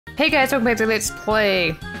Hey guys, welcome back to Let's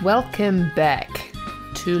Play. Welcome back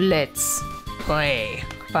to Let's Play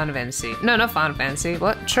Final Fantasy. No, not Final Fantasy.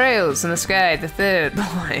 What? Trails in the Sky, the third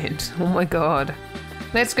light. Oh my god.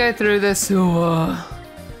 Let's go through the sewer.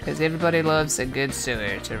 Because everybody loves a good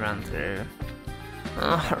sewer to run through.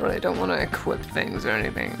 Oh, I really don't want to equip things or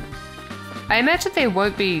anything. I imagine there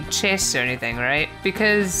won't be chests or anything, right?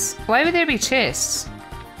 Because why would there be chests?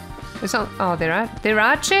 There's not. Oh, there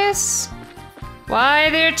are chests. Why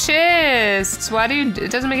are there chests? Why do you?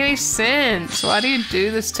 It doesn't make any sense. Why do you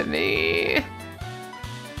do this to me?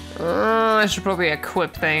 Oh, I should probably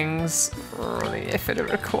equip things. Oh, the effort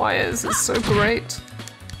it requires is so great.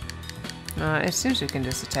 It seems we can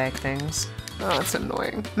just attack things. Oh, it's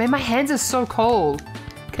annoying. Man, my hands are so cold.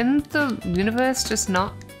 Can the universe just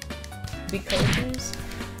not be cold, please?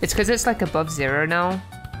 It's because it's like above 0 now.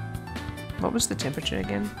 What was the temperature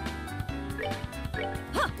again?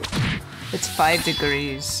 It's 5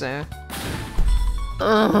 degrees, so.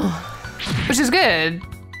 Which is good,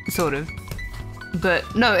 sort of.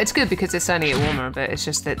 But no, it's good because it's starting to get warmer, but it's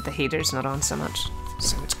just that the heater's not on so much.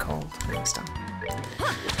 So it's cold and stuff.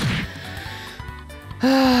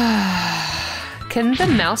 Can the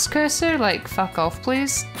mouse cursor, like, fuck off,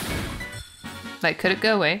 please? Like, could it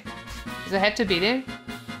go away? Does it have to be there?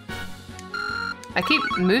 I keep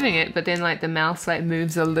moving it, but then, like, the mouse, like,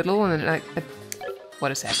 moves a little and then, like, what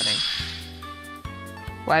is happening?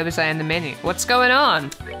 Why was I in the menu? What's going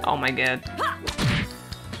on? Oh my god.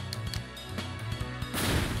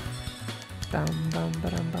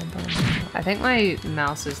 I think my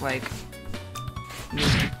mouse is, like,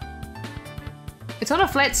 moving. It's on a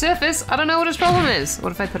flat surface. I don't know what its problem is.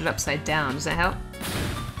 What if I put it upside down? Does that help?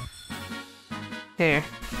 Here.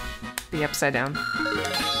 Be upside down.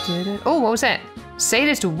 Oh, what was that?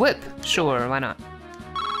 Sadist whip. Sure, why not?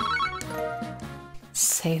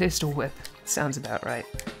 Sadist whip. Sounds about right.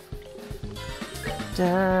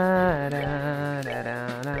 Da, da, da,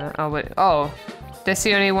 da, da. Oh, wait. Oh, that's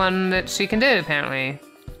the only one that she can do, apparently.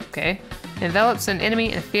 Okay. Envelops an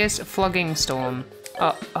enemy in a fierce flogging storm.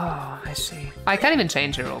 Oh, I see. I can't even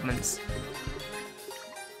change her augments.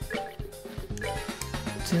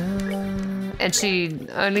 And she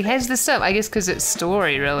only has this stuff, I guess because it's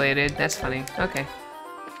story related. That's funny. Okay.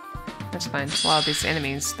 That's fine. Wow, these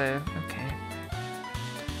enemies though. Okay.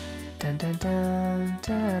 Dun, dun, dun,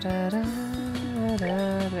 da, da, da,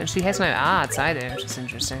 da, da. She has no arts either, which is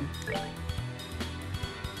interesting.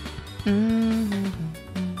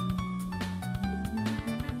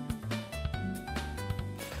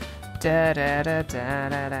 Da, da, da, da,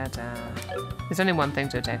 da, da, da. There's only one thing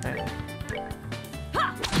to attack right now.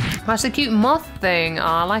 Oh, it's a cute moth thing. Oh,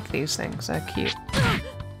 I like these things. They're cute.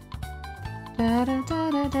 Da, da, da,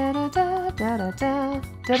 da, da, da, da, da,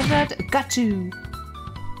 da, da, da. Got you.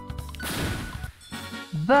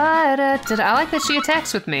 But I like that she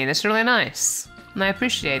attacks with me. That's really nice. And I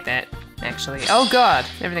appreciate that, actually. Oh god,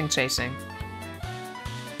 everything chasing.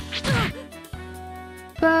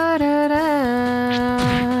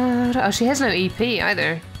 Oh, she has no EP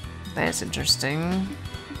either. That's interesting.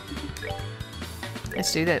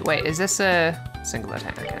 Let's do that. Wait, is this a single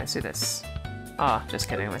attack? Okay, let's do this. Oh, just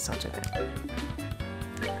kidding. Let's not do that.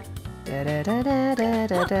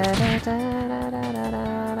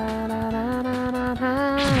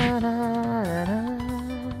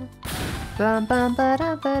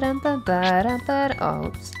 Oh,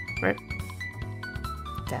 oops. Rip.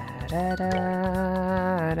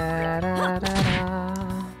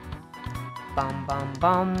 Bum bum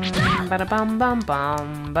bum, bada bum bum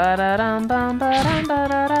bum, bada dum bum bada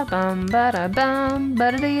bada bum bada bum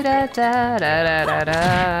bada dee da da da da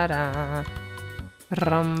da da.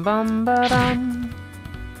 Rum bum badum.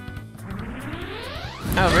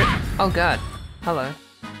 Oh god. Hello.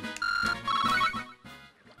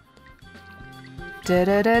 Da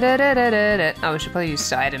da da da da da da. Oh, we should probably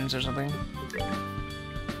use items or something.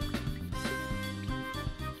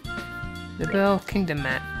 The Bell Kingdom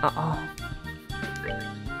map.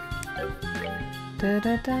 Da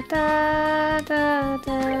da da da da da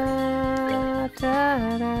da da.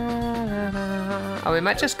 Oh, we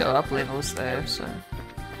might just go up levels though, so.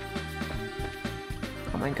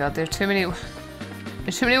 Oh my god, there are too many.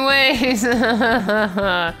 There's too many ways.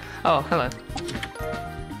 Oh, hello.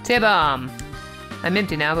 Tear-bomb. I'm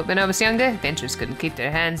empty now, but when I was younger, adventurers couldn't keep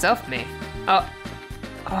their hands off me. Oh.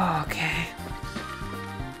 Oh, okay.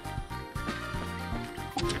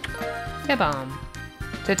 Tear-bomb.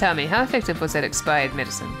 So tell me, how effective was that expired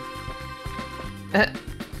medicine?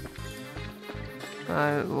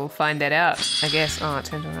 We'll find that out, I guess. Oh, it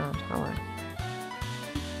turned around. Hello.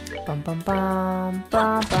 Bum bum bum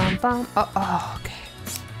bum bum bum. Oh, okay.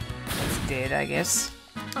 It's dead, I guess.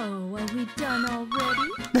 Oh, are we done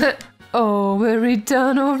already? Oh, are we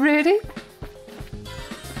done already?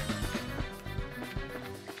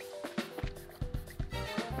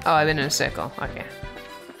 Oh, I've been in a circle. Okay.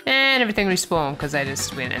 And everything respawned because I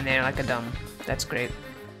just went in there like a dumb. That's great.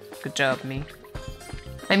 Good job, me.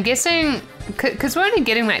 I'm guessing, because we're only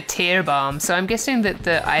getting like tear bombs, so I'm guessing that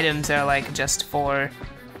the items are like just for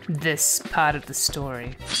this part of the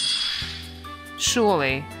story.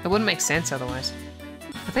 Surely. It wouldn't make sense otherwise.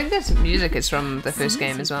 I think this music is from the first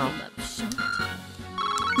game as well.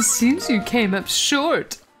 It seems you came up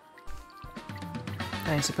short.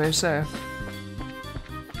 I suppose so.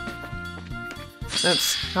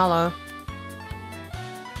 Oops. Hello.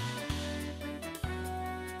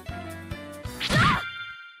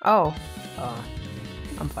 Oh. Oh.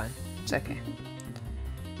 I'm fine. It's okay.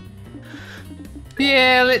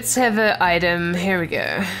 Yeah, let's have an item. Here we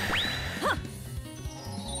go.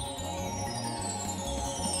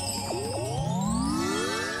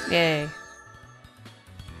 Yay.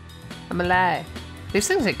 I'm alive. These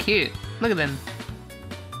things are cute. Look at them.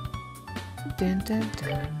 Dun, dun,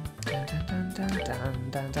 dun.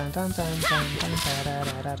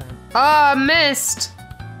 Oh, missed!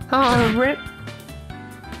 Oh, rip.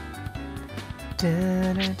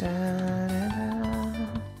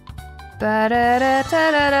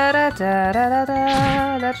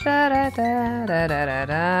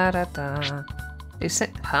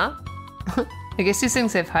 Huh? I guess these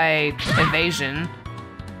things have high evasion,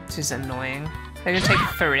 which is annoying. They're gonna take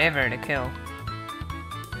forever to kill.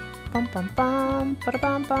 Bum, bum, bum,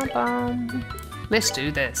 bum, bum, bum. Let's do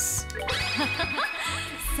this.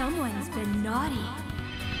 Someone's been naughty.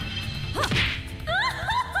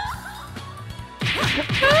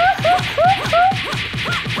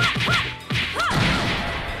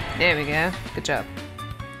 There we go. Good job.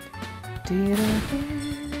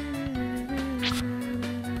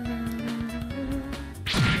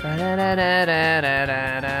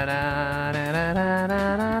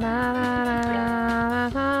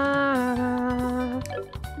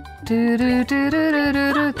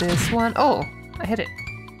 This one. Oh, I hit it.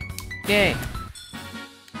 Yay.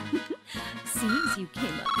 Seems you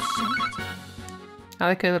came up short. I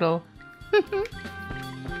like a little.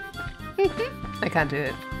 I can't do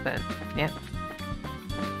it, but yeah.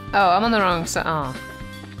 Oh, I'm on the wrong side. Oh.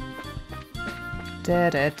 Da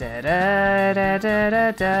da da da da da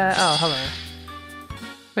da da. Oh, hello.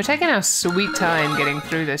 We're taking our sweet time getting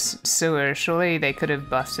through this sewer. Surely they could have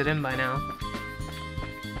busted in by now.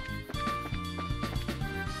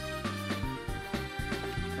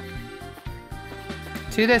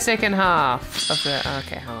 To the second half of the.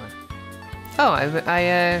 Okay, hold on. Oh, I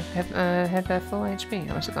have a full HP.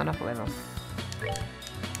 I must have gone up a level.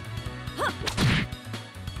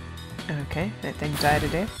 Okay, that thing died to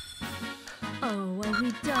death. Oh, are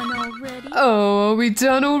we done already? Oh, are we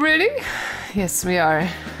done already? Yes, we are.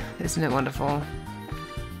 Isn't it wonderful?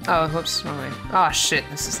 Oh, whoops, wrong way. Oh shit,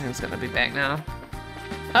 this thing's gonna be back now.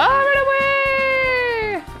 Oh, run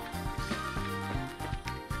away!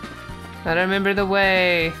 I don't remember the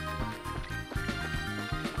way.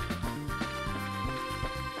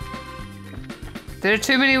 There are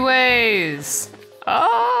too many ways.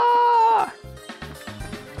 Oh!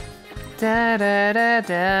 Da da da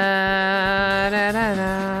da da da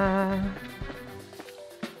da.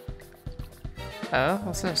 Oh,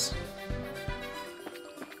 what's this?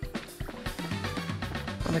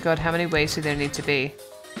 Oh my god, how many ways do there need to be?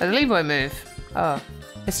 Oh, the lever won't move. Oh.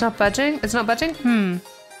 It's not budging? It's not budging? Hmm.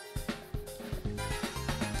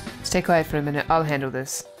 Stay quiet for a minute, I'll handle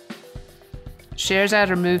this. Scheherazade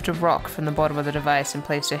removed a rock from the bottom of the device and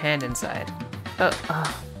placed her hand inside.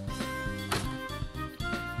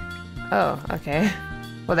 Oh, okay.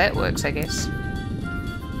 Well, that works, I guess.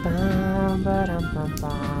 Bum, ba-dum, bum,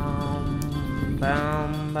 bum.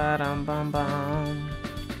 Bum, ba-dum, bum, bum.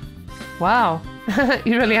 Wow,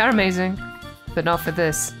 you really are amazing. But not for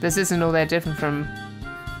this. This isn't all that different from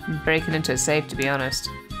breaking into a safe, to be honest.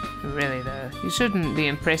 Really, though. You shouldn't be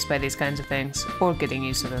impressed by these kinds of things, or getting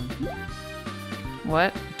used to them.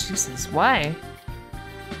 What? Jesus, why?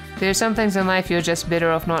 There are some things in life you're just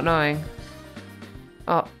better off not knowing.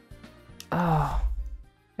 Oh. Oh.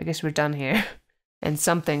 I guess we're done here. And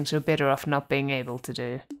some things we're better off not being able to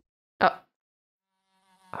do. Oh.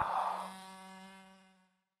 Oh.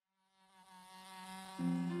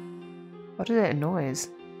 What is that noise?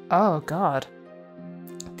 Oh, God.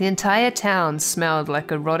 The entire town smelled like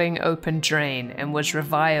a rotting open drain and was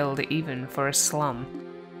reviled even for a slum.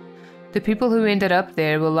 The people who ended up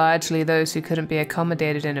there were largely those who couldn't be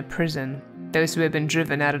accommodated in a prison, those who had been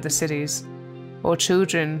driven out of the cities, or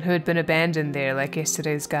children who had been abandoned there like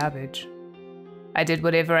yesterday's garbage. I did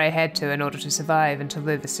whatever I had to in order to survive and to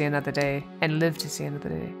live to see another day, and live to see another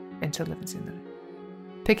day, and to live and see another day.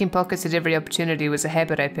 Picking pockets at every opportunity was a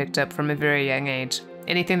habit I picked up from a very young age.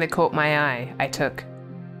 Anything that caught my eye, I took.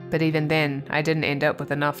 But even then, I didn't end up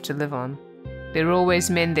with enough to live on. There were always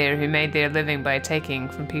men there who made their living by taking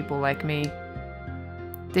from people like me.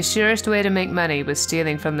 The surest way to make money was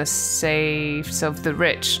stealing from the safes of the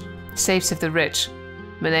rich,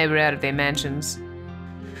 when they were out of their mansions.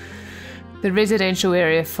 The residential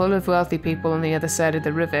area full of wealthy people on the other side of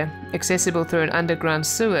the river, accessible through an underground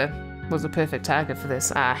sewer, was a perfect target for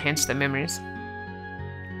this, hence the memories.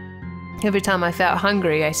 Every time I felt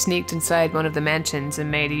hungry, I sneaked inside one of the mansions and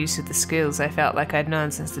made use of the skills I felt like I'd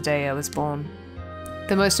known since the day I was born.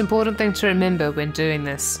 The most important thing to remember when doing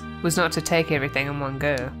this was not to take everything in one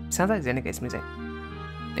go. Sounds like Xenogears music.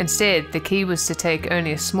 Instead, the key was to take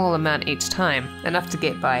only a small amount each time, enough to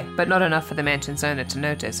get by, but not enough for the mansion's owner to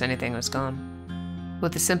notice anything was gone.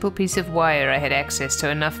 With a simple piece of wire, I had access to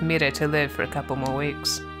enough mira to live for a couple more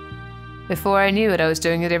weeks. Before I knew it, I was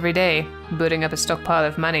doing it every day, building up a stockpile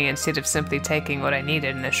of money instead of simply taking what I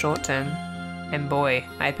needed in the short term. And boy,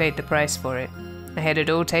 I paid the price for it. I had it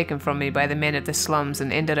all taken from me by the men of the slums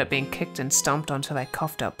and ended up being kicked and stomped on till I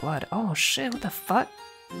coughed up blood. Oh shit, what the fuck?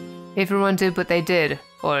 Everyone did what they did,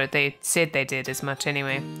 or they said they did as much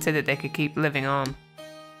anyway, so that they could keep living on.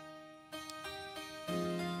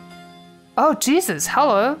 Oh Jesus,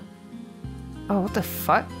 hello! Oh, what the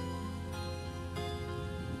fuck?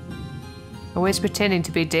 Always pretending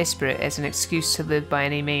to be desperate as an excuse to live by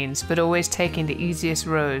any means, but always taking the easiest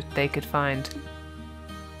road they could find.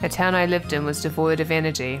 The town I lived in was devoid of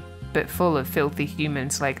energy, but full of filthy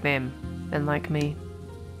humans like them, and like me.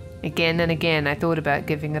 Again and again I thought about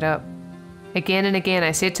giving it up. Again and again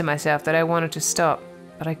I said to myself that I wanted to stop,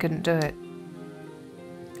 but I couldn't do it.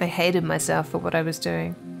 I hated myself for what I was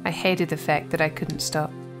doing. I hated the fact that I couldn't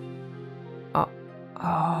stop.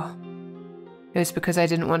 It was because I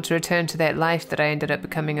didn't want to return to that life that I ended up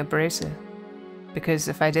becoming a bracer. Because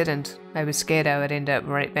if I didn't, I was scared I would end up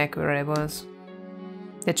right back where I was.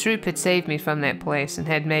 The troop had saved me from that place and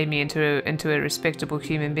had made me into a respectable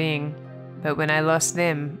human being. But when I lost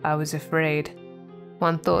them, I was afraid.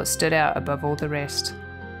 One thought stood out above all the rest.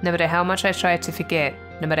 No matter how much I tried to forget,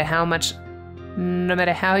 no matter how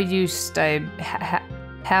used I...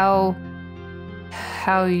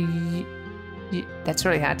 That's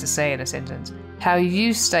really hard to say in a sentence. How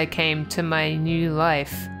used I came to my new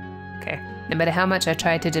life. Okay. No matter how much I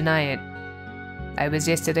tried to deny it, I was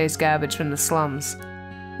yesterday's garbage from the slums,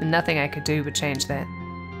 and nothing I could do would change that.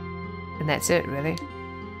 And that's it, really.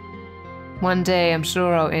 One day, I'm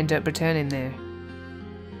sure I'll end up returning there.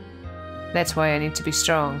 That's why I need to be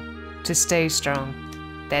strong. To stay strong.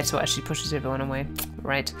 That's why she pushes everyone away.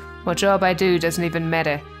 Right. What job I do doesn't even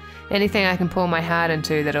matter. Anything I can pour my heart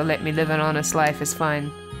into that'll let me live an honest life is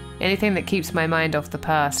fine. Anything that keeps my mind off the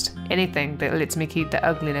past. Anything that lets me keep the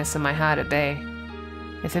ugliness in my heart at bay.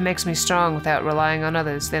 If it makes me strong without relying on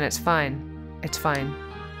others, then it's fine. It's fine.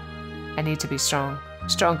 I need to be strong.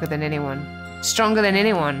 Stronger than anyone. Stronger than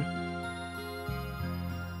anyone!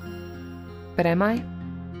 But am I?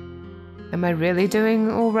 Am I really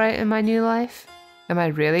doing alright in my new life? Am I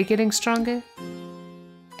really getting stronger?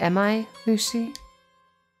 Am I, Lucy?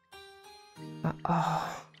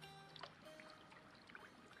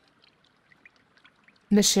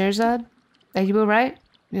 Miss Sherzad? Are you alright?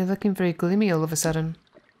 You're looking very gloomy all of a sudden.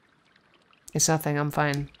 It's nothing, I'm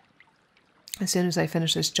fine. As soon as I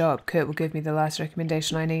finish this job, Kurt will give me the last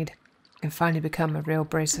recommendation I need. I can finally become a real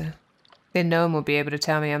bracer. Then no one will be able to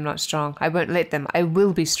tell me I'm not strong. I won't let them. I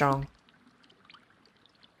will be strong.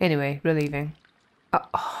 Anyway, relieving. But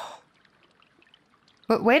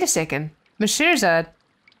wait a second. Miss Sherzad!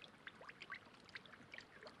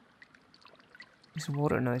 These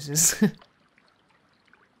water noises.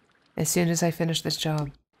 As soon as I finish this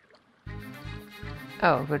job.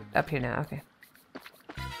 Oh, we're up here now, okay.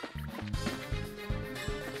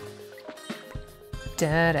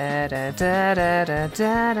 Da da da da da da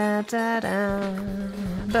da da da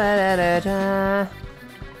da da da.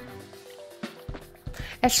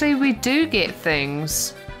 Actually, we do get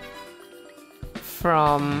things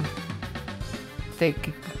from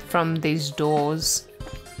these doors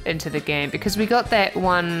into the game, because we got that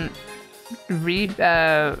one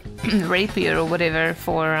rapier or whatever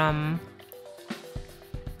for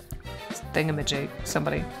thingamajig,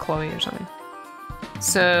 somebody, Chloe or something.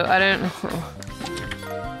 So I don't know.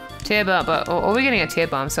 Tear bomb, but or we're getting a tear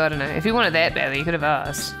bomb, so I don't know. If you wanted that badly, you could have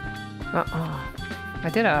asked. I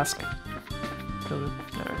did ask. No,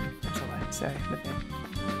 that's a lie. Sorry. Okay.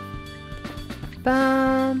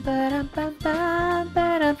 Bum, ba-dum, bum, bum,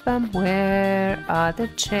 ba-dum, bum. Where are the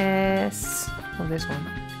chests? Oh, there's one.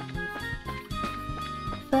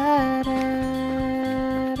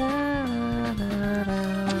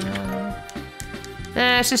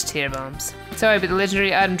 It's just tear bombs. Sorry, but the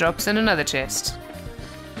legendary item drops in another chest.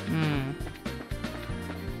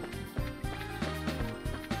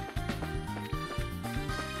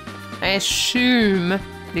 I assume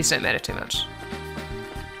these don't matter too much.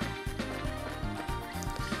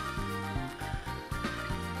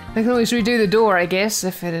 I can always redo the door, I guess,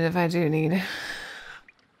 if I do need.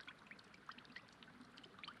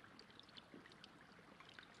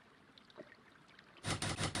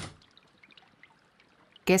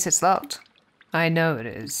 Guess it's locked. I know it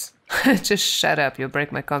is. Just shut up, you'll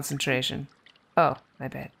break my concentration. Oh, my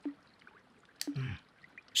bad.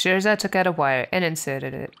 Shirzad took out a wire and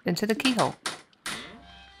inserted it into the keyhole.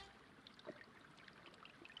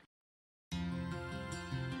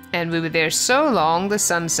 And we were there so long, the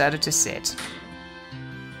sun started to set.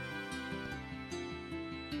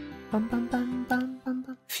 Bum, bum, bum, bum, bum,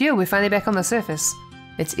 bum. Phew, we're finally back on the surface.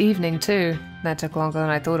 It's evening too. That took longer than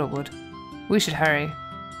I thought it would. We should hurry.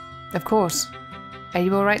 Of course. Are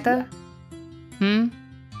you alright though?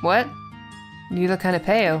 What? You look kind of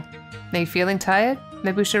pale. Are you feeling tired?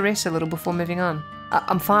 Maybe we should rest a little before moving on.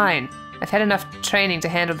 I'm fine. I've had enough training to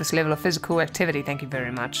handle this level of physical activity, thank you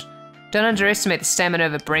very much. Don't underestimate the stamina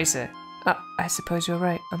of a bracer. I suppose you're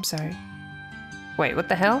right. I'm sorry. Wait, what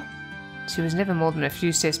the hell? She was never more than a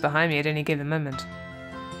few steps behind me at any given moment.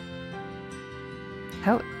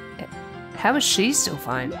 How is she still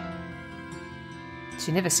fine?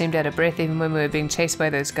 She never seemed out of breath even when we were being chased by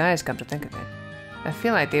those guys, come to think of it. I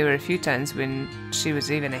feel like there were a few times when she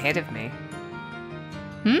was even ahead of me.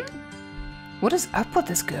 What is up with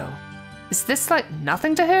this girl? Is this like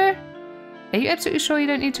nothing to her? Are you absolutely sure you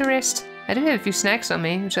don't need to rest? I do have a few snacks on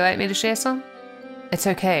me. Would you like me to share some? It's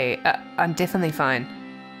okay. I'm definitely fine.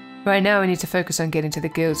 Right now we need to focus on getting to the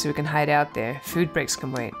guild so we can hide out there. Food breaks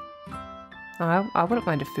can wait. I wouldn't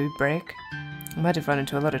mind a food break. I might have run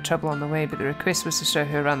into a lot of trouble on the way, but the request was to show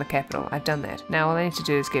her around the capital. I've done that. Now all I need to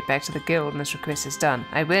do is get back to the guild and this request is done.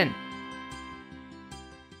 I win.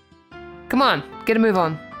 Come on, get a move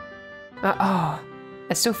on. I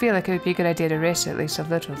still feel like it would be a good idea to rest at least a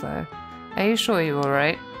little though. Are you sure you're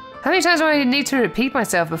alright? How many times do I need to repeat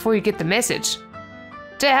myself before you get the message?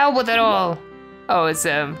 To hell with it all! Oh, it's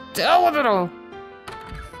to hell with it all!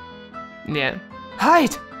 Yeah.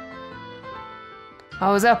 Hide!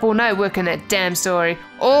 I was up all night working that damn story.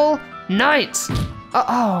 All night!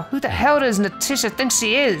 Who the hell does Natisha think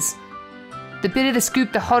she is? The bigger the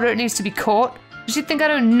scoop, the harder it needs to be caught? Does she think I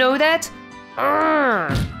don't know that?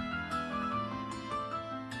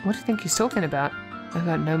 What do you think he's talking about? I've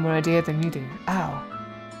got no more idea than you do. Ow.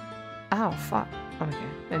 Ow, fuck. Okay,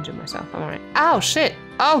 I injured myself. I'm alright. Ow, shit!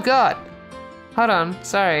 Oh, God! Hold on.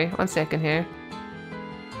 Sorry. 1 second here.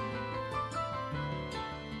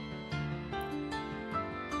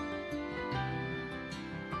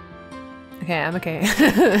 Okay, I'm okay.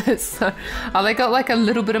 So, I got like a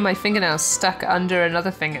little bit of my fingernail stuck under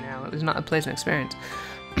another fingernail. It was not a pleasant experience.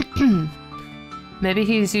 Maybe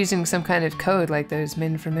he's using some kind of code like those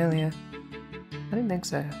men from earlier. I don't think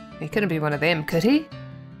so. He couldn't be one of them, could he?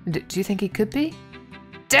 Do you think he could be?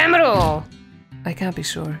 Damn it all! I can't be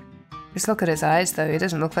sure. Just look at his eyes though, he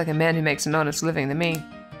doesn't look like a man who makes an honest living to me.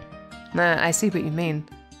 Nah, I see what you mean.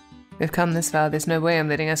 We've come this far, there's no way I'm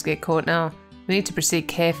letting us get caught now. We need to proceed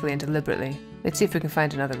carefully and deliberately. Let's see if we can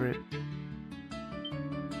find another route.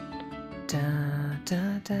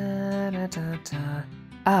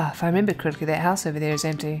 If I remember correctly, that house over there is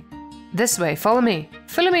empty. This way, follow me!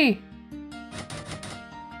 Follow me!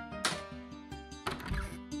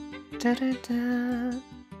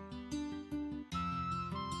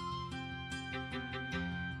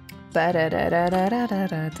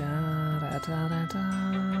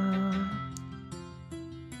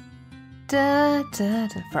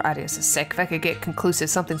 For Adios' sake, if I could get conclusive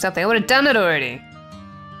something, I would have done it already.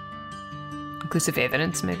 Conclusive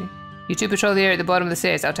evidence, maybe. You two patrol the area at the bottom of the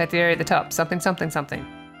stairs. I'll take the area at the top. Something.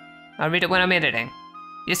 I'll read it when I'm editing.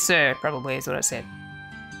 Yes, sir. Probably is what I said.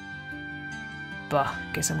 Bah,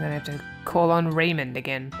 guess I'm gonna have to call on Raymond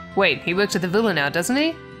again. Wait, he works at the villa now, doesn't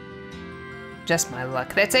he? Just my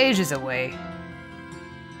luck. That's ages away.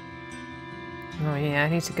 Oh yeah, I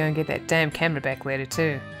need to go and get that damn camera back later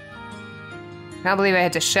too. Can't believe I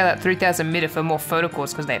had to shell out 3,000 meta for more photo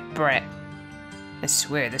calls because of that brat. I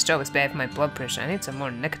swear, this job is bad for my blood pressure. I need some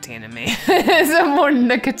more nicotine in me. Some more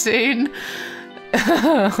nicotine.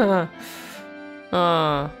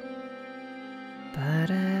 Oh.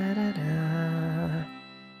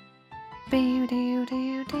 Oh,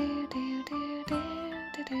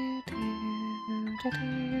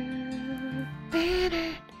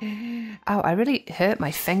 I really hurt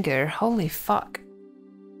my finger. Holy fuck.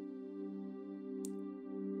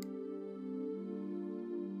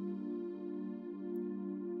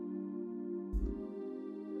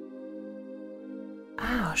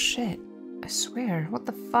 Oh shit. I swear. What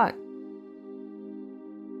the fuck?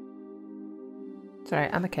 It's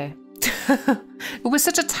alright, I'm okay. It was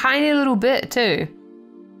such a tiny little bit too.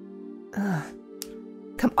 Ugh.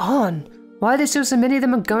 Come on. Why are there still so many of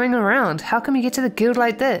them going around? How can we get to the guild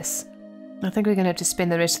like this? I think we're gonna have to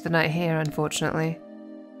spend the rest of the night here, unfortunately.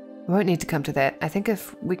 We won't need to come to that. I think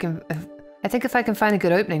if I can find a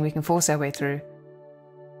good opening, we can force our way through.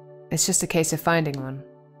 It's just a case of finding one.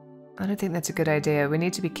 I don't think that's a good idea. We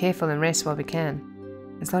need to be careful and rest while we can.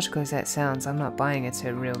 As logical as that sounds, I'm not buying it's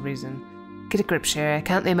her real reason. Get a grip, Sherry. I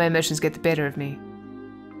can't let my emotions get the better of me.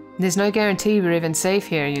 There's no guarantee we're even safe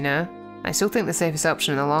here, you know? I still think the safest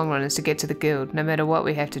option in the long run is to get to the guild, no matter what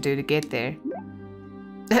we have to do to get there.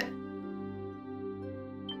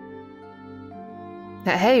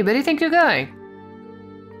 Hey, where do you think you're going?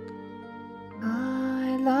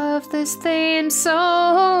 I love this theme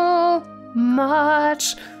so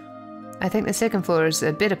much. I think the second floor is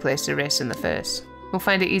a better place to rest than the first. We'll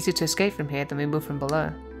find it easier to escape from here than we will from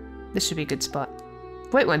below. This should be a good spot.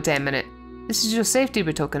 Wait one damn minute. This is your safety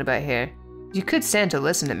we're talking about here. You could stand to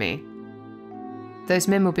listen to me. Those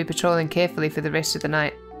men will be patrolling carefully for the rest of the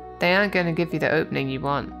night. They aren't going to give you the opening you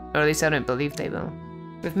want, or at least I don't believe they will.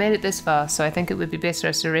 We've made it this far, so I think it would be best for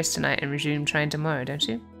us to rest tonight and resume trying tomorrow, don't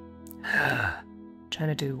you? Trying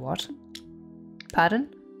to do what?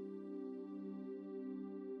 Pardon?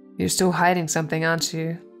 You're still hiding something, aren't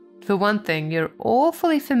you? For one thing, you're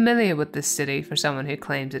awfully familiar with this city for someone who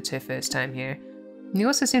claims it's her first time here. You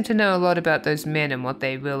also seem to know a lot about those men and what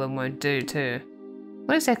they will and won't do, too.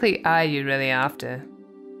 What exactly are you really after?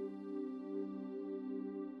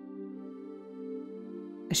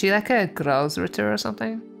 Is she like a Growlsritter or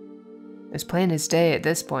something? It's plain as day at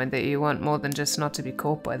this point that you want more than just not to be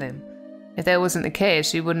caught by them. If that wasn't the case,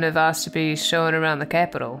 she wouldn't have asked to be shown around the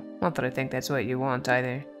capital. Not that I think that's what you want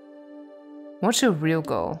either. What's your real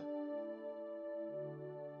goal?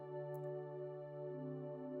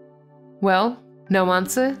 Well, no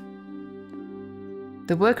answer?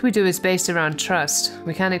 The work we do is based around trust.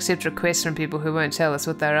 We can't accept requests from people who won't tell us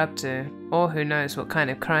what they're up to, or who knows what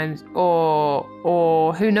kind of crimes,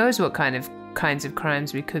 or who knows what kinds of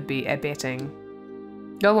crimes we could be abetting.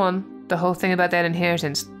 Go on. The whole thing about that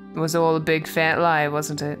inheritance was all a big fat lie,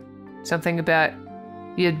 wasn't it? Something about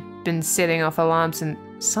you'd been setting off alarms and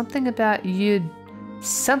something about you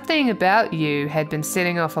had been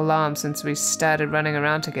setting off alarms since we started running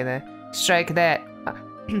around together. Strike that.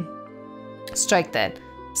 Strike that.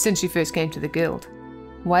 Since you first came to the guild.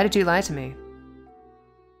 Why did you lie to me?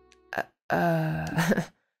 The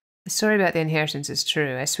story about the inheritance is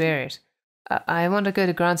true, I swear it. I want to go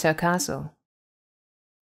to Grandsail Castle.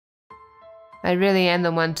 I really am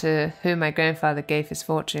the one to whom my grandfather gave his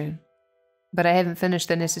fortune. But I haven't finished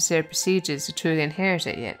the necessary procedures to truly inherit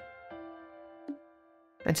it yet.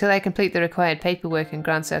 Until I complete the required paperwork in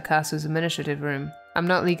Grandsail Castle's administrative room, I'm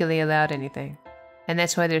not legally allowed anything. And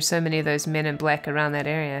that's why there's so many of those men in black around that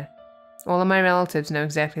area. All of my relatives know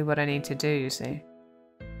exactly what I need to do, you see.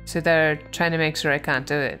 So they're trying to make sure I can't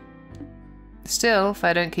do it. Still, if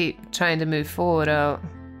I don't keep trying to move forward, I'll...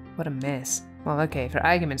 What a mess. Well, okay, for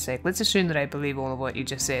argument's sake, let's assume that I believe all of what you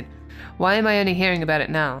just said. Why am I only hearing about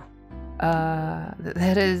it now?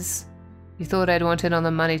 That is... You thought I'd wanted on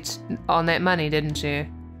the money on that money, didn't you?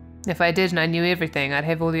 If I did and I knew everything, I'd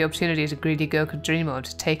have all the opportunities a greedy girl could dream of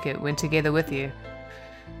to take it when together with you.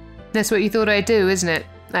 That's what you thought I'd do, isn't it?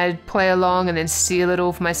 I'd play along and then steal it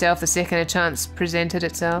all for myself the second a chance presented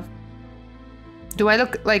itself. Do I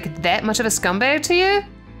look like that much of a scumbag to you?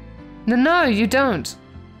 No, you don't.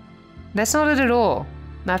 That's not it at all.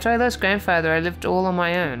 After I lost grandfather, I lived all on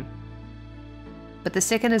my own. But the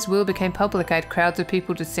second his will became public, I had crowds of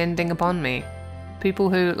people descending upon me.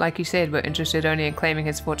 People who, like you said, were interested only in claiming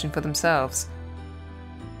his fortune for themselves.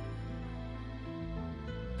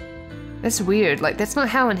 That's weird, like that's not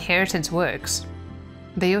how inheritance works.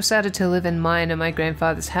 They all started to live in mine and my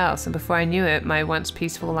grandfather's house, and before I knew it, my once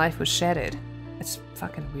peaceful life was shattered. It's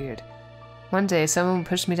fucking weird. One day, someone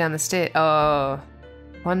pushed me down the stairs.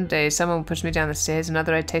 One day, someone would push me down the stairs,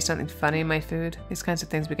 another I'd taste something funny in my food. These kinds of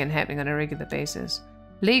things began happening on a regular basis.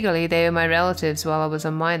 Legally, they were my relatives while I was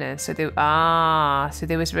a minor, so there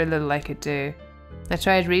was very little I could do. I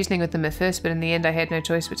tried reasoning with them at first, but in the end I had no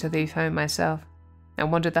choice but to leave home myself. I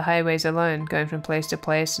wandered the highways alone, going from place to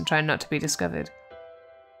place and trying not to be discovered.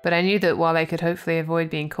 But I knew that while I could hopefully avoid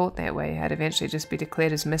being caught that way, I'd eventually just be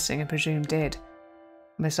declared as missing and presumed dead.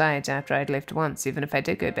 Besides, after I'd left once, even if I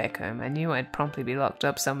did go back home, I knew I'd promptly be locked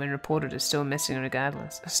up somewhere and reported as still missing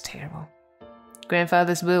regardless. It was terrible.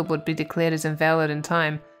 Grandfather's will would be declared as invalid in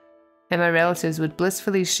time, and my relatives would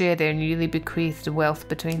blissfully share their newly bequeathed wealth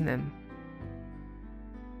between them.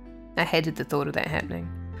 I hated the thought of that happening.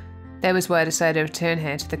 That was why I decided to return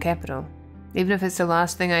here to the capital. Even if it's the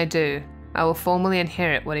last thing I do, I will formally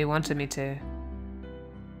inherit what he wanted me to.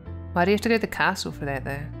 Why do you have to go to the castle for that,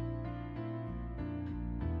 though?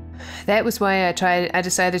 That was why I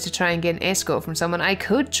decided to try and get an escort from someone I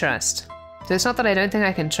could trust. So it's not that I don't think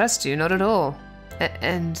I can trust you, not at all.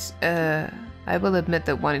 I will admit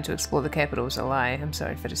that wanting to explore the capital was a lie. I'm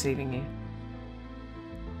sorry for deceiving you.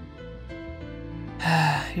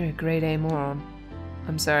 You're a grade A moron.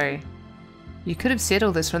 I'm sorry. You could have said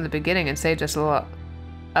all this from the beginning and saved us a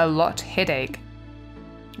lot headache.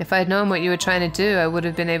 If I had known what you were trying to do, I would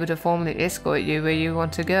have been able to formally escort you where you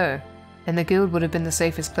want to go. And the guild would have been the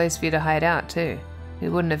safest place for you to hide out, too. We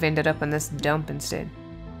wouldn't have ended up in this dump instead.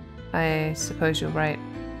 I suppose you're right.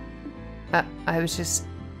 I was just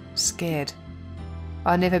scared.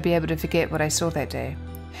 I'll never be able to forget what I saw that day.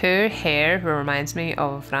 Her hair reminds me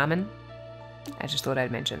of ramen. I just thought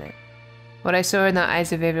I'd mention that. What I saw in the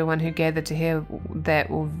eyes of everyone who gathered to hear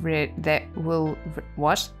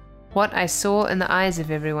What I saw in the eyes of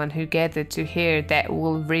everyone who gathered to hear that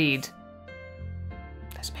will read.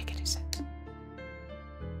 Doesn't make any sense.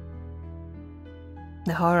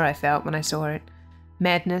 The horror I felt when I saw it.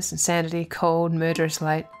 Madness, insanity, cold, murderous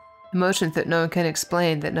light. Emotions that no one can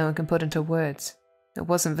explain, that no one can put into words. It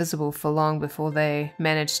wasn't visible for long before they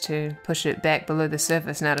managed to push it back below the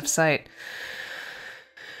surface and out of sight.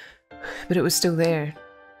 But it was still there.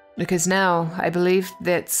 Because now, I believe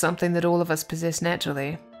that's something that all of us possess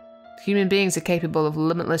naturally. Human beings are capable of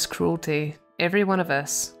limitless cruelty. Every one of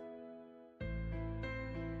us.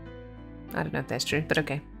 I don't know if that's true, but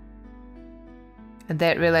okay. And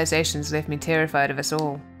that realization's left me terrified of us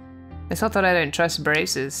all. It's not that I don't trust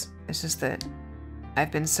braces, it's just that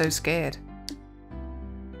I've been so scared.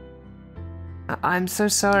 I'm so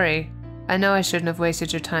sorry. I know I shouldn't have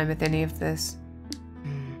wasted your time with any of this.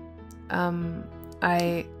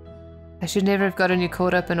 I should never have gotten you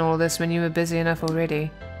caught up in all this when you were busy enough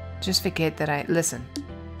already. Just forget that listen.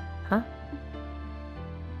 Huh?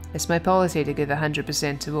 It's my policy to give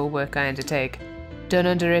 100% to all work I undertake. Don't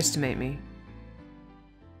underestimate me.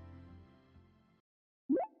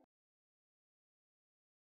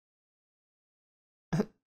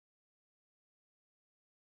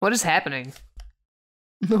 What is happening?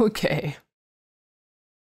 Okay.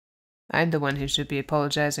 I'm the one who should be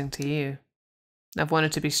apologizing to you. I've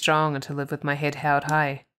wanted to be strong and to live with my head held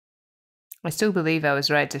high. I still believe I was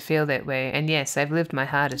right to feel that way, and yes, I've lived my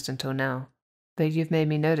hardest until now. But you've made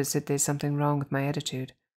me notice that there's something wrong with my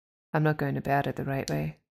attitude. I'm not going about it the right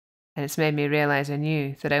way. And it's made me realize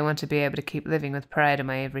anew that I want to be able to keep living with pride in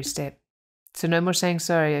my every step. So no more saying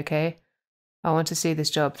sorry, okay? I want to see this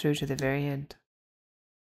job through to the very end.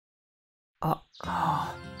 Oh.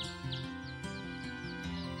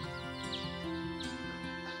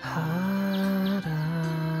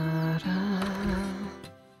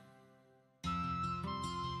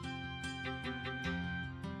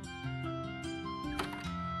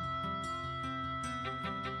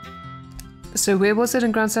 So where was it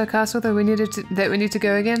in Grandsa Castle that we need to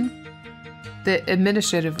go again? The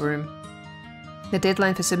administrative room. The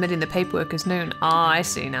deadline for submitting the paperwork is noon. Ah, I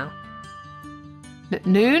see now.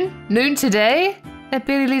 Noon? Noon today? That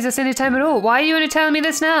barely leaves us any time at all. Why are you only telling me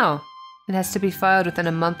this now? It has to be filed within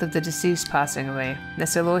a month of the deceased passing away.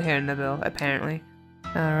 That's the law here in the bill, apparently.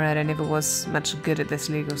 Alright, I never was much good at this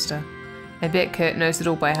legal stuff. I bet Kurt knows it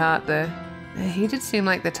all by heart, though. He did seem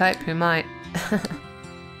like the type who might.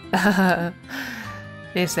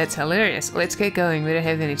 Yes, that's hilarious. Let's get going. We don't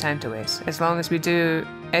have any time to waste. As long as we do,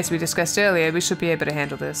 as we discussed earlier, we should be able to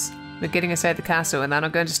handle this. We're getting inside the castle and they're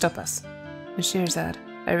not going to stop us. Sherazad,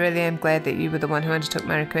 I really am glad that you were the one who undertook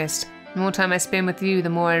my request. The more time I spend with you, the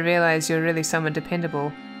more I realize you're really someone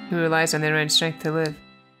dependable, who relies on their own strength to live.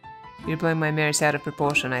 You're blowing my merits out of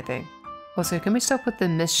proportion, I think. Also, can we stop with the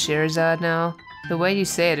Miss Sherazad now? The way you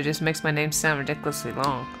say it just makes my name sound ridiculously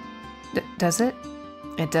long. Does it?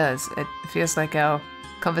 It does. It feels like our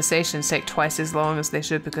conversations take twice as long as they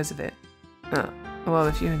should because of it. Oh, well,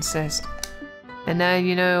 if you insist. And now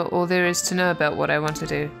you know all there is to know about what I want to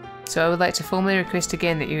do. So I would like to formally request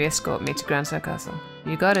again that you escort me to Grandsa Castle.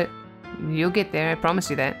 You got it. You'll get there, I promise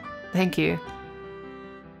you that. Thank you.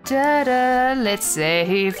 Ta-da! Let's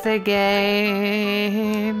save the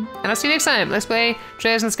game. And I'll see you next time. Let's play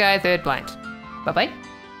Trails in the Sky 3rd Blind. Bye-bye.